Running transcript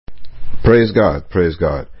Praise God. Praise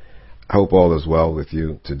God. I hope all is well with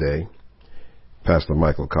you today. Pastor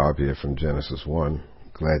Michael Cobb here from Genesis 1.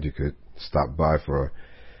 Glad you could stop by for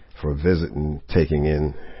a visit and taking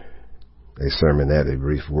in a sermonette, a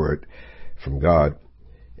brief word from God.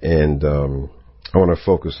 And I want to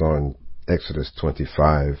focus on Exodus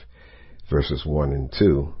 25, verses 1 and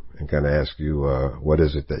 2, and kind of ask you, what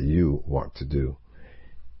is it that you want to do?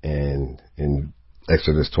 And in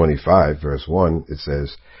Exodus 25, verse 1, it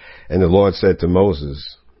says, "And the Lord said to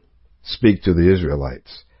Moses, speak to the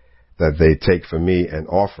Israelites, that they take for me an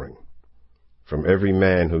offering. From every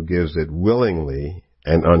man who gives it willingly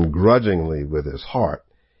and ungrudgingly with his heart,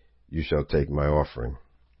 you shall take my offering."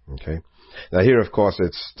 Okay. Now here, of course,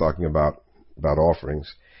 it's talking about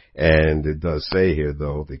offerings. And it does say here,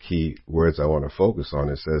 though, the key words I want to focus on,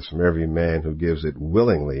 it says, from every man who gives it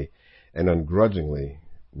willingly and ungrudgingly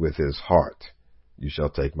with his heart, you shall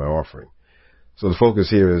take my offering. So the focus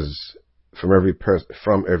here is from every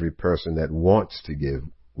person that wants to give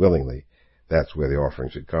willingly. That's where the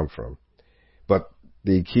offering should come from. But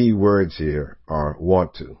the key words here are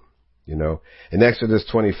want to. You know, in Exodus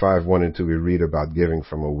 25, 1 and 2, we read about giving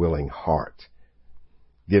from a willing heart.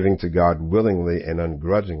 Giving to God willingly and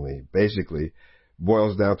ungrudgingly basically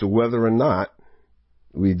boils down to whether or not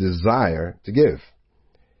we desire to give.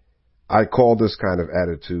 I call this kind of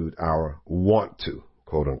attitude our want to,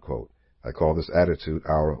 quote unquote. I call this attitude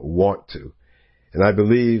our want to. And I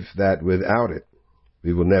believe that without it,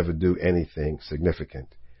 we will never do anything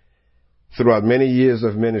significant. Throughout many years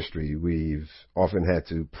of ministry, we've often had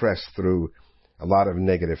to press through a lot of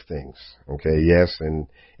negative things. Okay, yes, and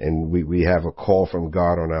we have a call from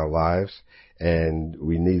God on our lives, and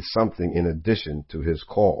we need something in addition to his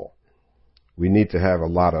call. We need to have a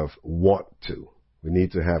lot of want to. We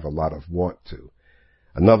need to have a lot of want to.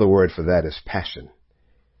 Another word for that is passion.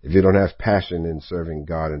 If you don't have passion in serving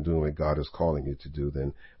God and doing what God is calling you to do,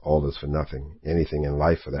 then all is for nothing. Anything in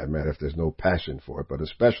life, for that matter, if there's no passion for it, but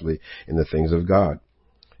especially in the things of God.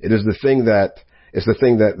 It's the thing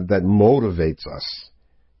that motivates us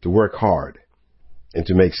to work hard and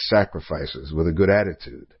to make sacrifices with a good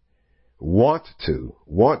attitude. Want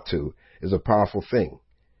to is a powerful thing.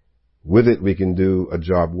 With it, we can do a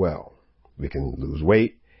job well. We can lose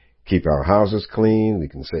weight, keep our houses clean, we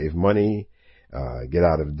can save money, get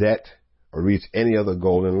out of debt, or reach any other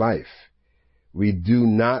goal in life. We do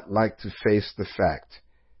not like to face the fact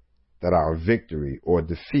that our victory or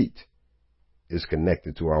defeat is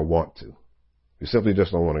connected to our want to. We simply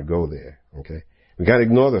just don't want to go there, okay? We can't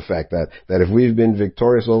ignore the fact that if we've been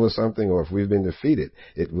victorious over something or if we've been defeated,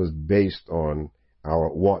 it was based on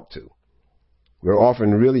our want to. We're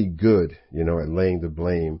often really good, at laying the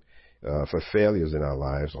blame for failures in our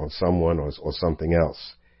lives on someone or something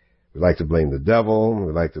else. We like to blame the devil,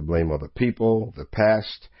 we like to blame other people, the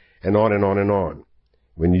past, and on and on and on.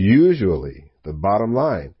 When usually the bottom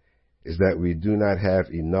line is that we do not have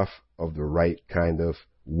enough of the right kind of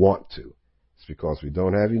want to. It's because we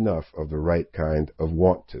don't have enough of the right kind of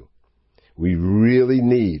want to. We really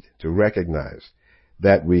need to recognize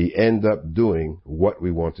that we end up doing what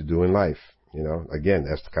we want to do in life. Again,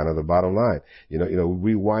 that's kind of the bottom line.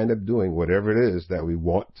 We wind up doing whatever it is that we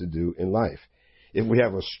want to do in life. If we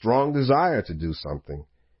have a strong desire to do something,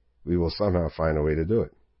 we will somehow find a way to do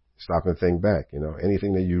it. Stop and think back.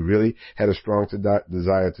 Anything that you really had a strong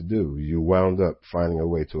desire to do, you wound up finding a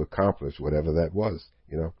way to accomplish whatever that was.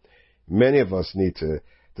 Many of us need to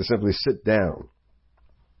simply sit down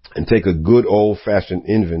and take a good old-fashioned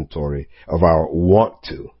inventory of our want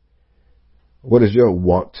to. What is your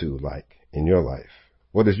want to like in your life?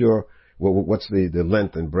 What's the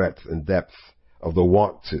length and breadth and depth of the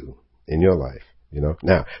want to in your life?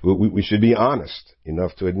 Now, we should be honest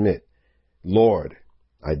enough to admit, Lord,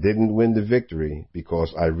 I didn't win the victory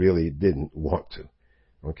because I really didn't want to.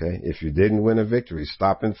 Okay? If you didn't win a victory,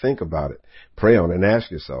 stop and think about it. Pray on it and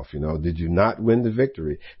ask yourself, did you not win the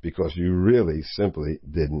victory because you really simply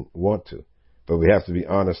didn't want to? But we have to be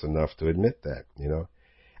honest enough to admit that,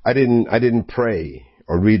 I didn't pray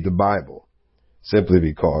or read the Bible simply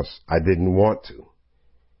because I didn't want to.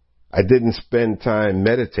 I didn't spend time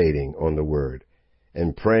meditating on the Word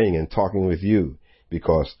and praying and talking with you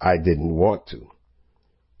because I didn't want to.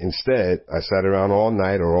 Instead, I sat around all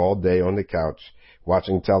night or all day on the couch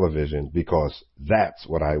watching television because that's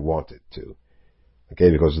what I wanted to. Okay,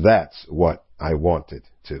 because that's what I wanted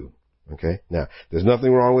to. Okay, now, there's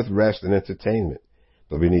nothing wrong with rest and entertainment,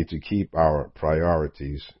 but we need to keep our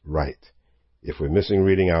priorities right. If we're missing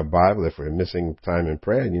reading our Bible, if we're missing time in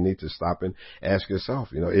prayer, you need to stop and ask yourself,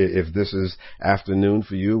 if this is afternoon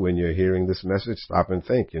for you when you're hearing this message, stop and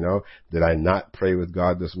think, did I not pray with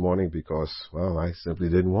God this morning because, well, I simply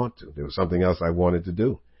didn't want to. There was something else I wanted to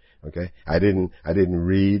do. Okay. I didn't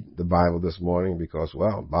read the Bible this morning because,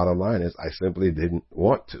 well, bottom line is I simply didn't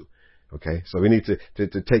want to. Okay. So we need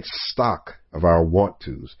to take stock of our want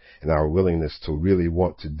tos and our willingness to really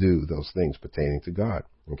want to do those things pertaining to God.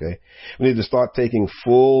 Okay. We need to start taking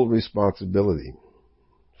full responsibility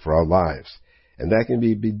for our lives. And that can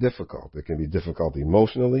be difficult. It can be difficult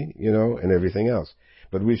emotionally, and everything else.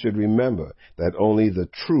 But we should remember that only the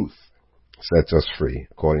truth sets us free,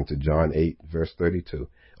 according to John 8, verse 32.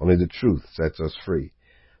 Only the truth sets us free.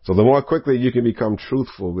 So the more quickly you can become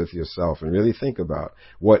truthful with yourself and really think about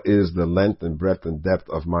what is the length and breadth and depth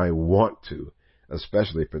of my want to,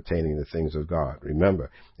 especially pertaining to things of God. Remember,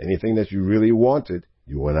 anything that you really wanted,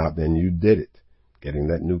 you went out and you did it. Getting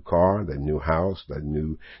that new car, that new house, that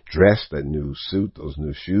new dress, that new suit, those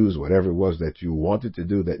new shoes, whatever it was that you wanted to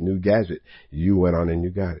do, that new gadget, you went on and you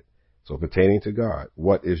got it. So pertaining to God,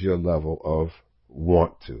 what is your level of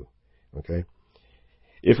want to? Okay?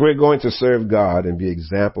 If we're going to serve God and be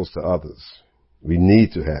examples to others, we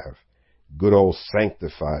need to have good old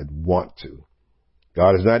sanctified want to.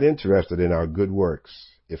 God is not interested in our good works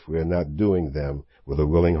if we're not doing them with a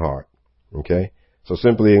willing heart. Okay? So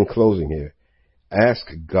simply in closing here, ask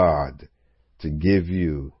God to give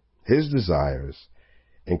you His desires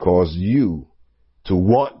and cause you to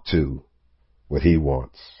want to what He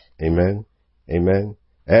wants. Amen? Amen?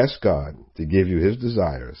 Ask God to give you His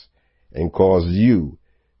desires and cause you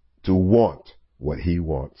to want what He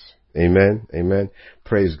wants. Amen? Amen?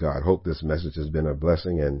 Praise God. Hope this message has been a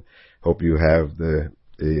blessing and hope you have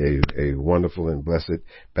a wonderful and blessed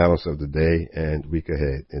balance of the day and week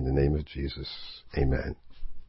ahead in the name of Jesus. Amen.